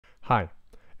Hi,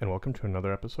 and welcome to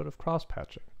another episode of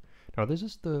Cross-Patching. Now this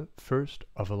is the first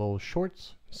of a little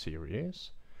shorts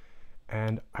series,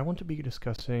 and I want to be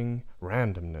discussing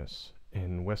randomness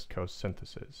in West Coast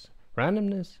synthesis.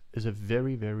 Randomness is a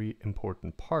very, very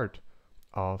important part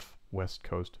of West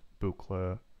Coast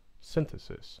Buchla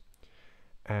synthesis.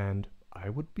 And I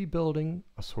would be building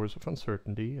a source of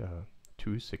uncertainty,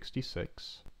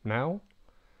 266, now,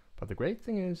 but the great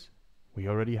thing is we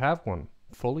already have one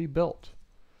fully built.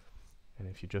 And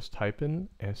if you just type in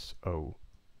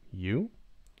SOU,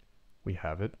 we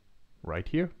have it right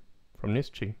here from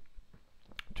NISCHI.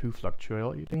 Two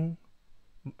fluctuating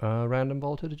random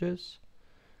voltages.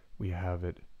 We have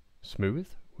it smooth,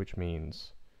 which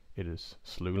means it is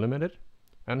slew limited,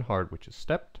 and hard, which is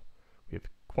stepped. We have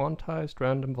quantized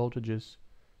random voltages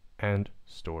and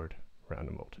stored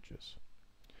random voltages.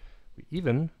 We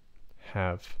even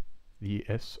have the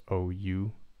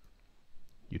SOU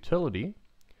utility,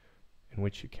 in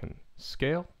which you can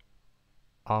scale,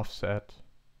 offset,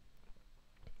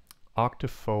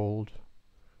 octafold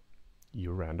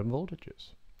your random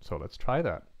voltages. So let's try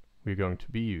that. We're going to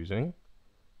be using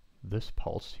this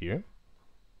pulse here.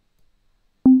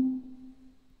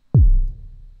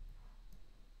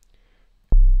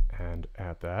 And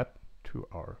add that to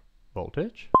our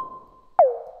voltage.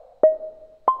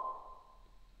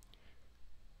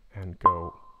 And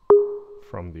go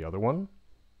from the other one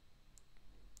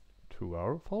to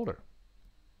our folder.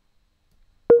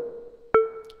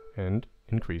 And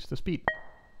increase the speed.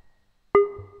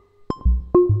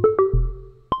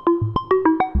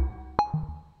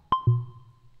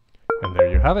 And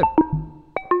there you have it.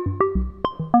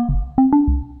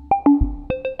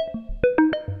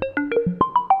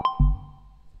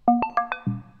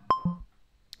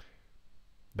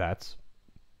 That's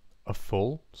a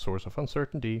full source of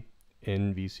uncertainty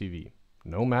in VCV.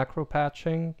 No macro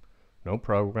patching, no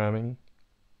programming,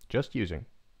 just using.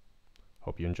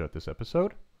 Hope you enjoyed this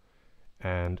episode,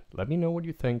 and let me know what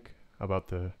you think about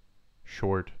the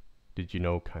short did you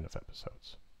know kind of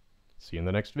episodes. See you in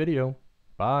the next video.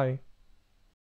 Bye.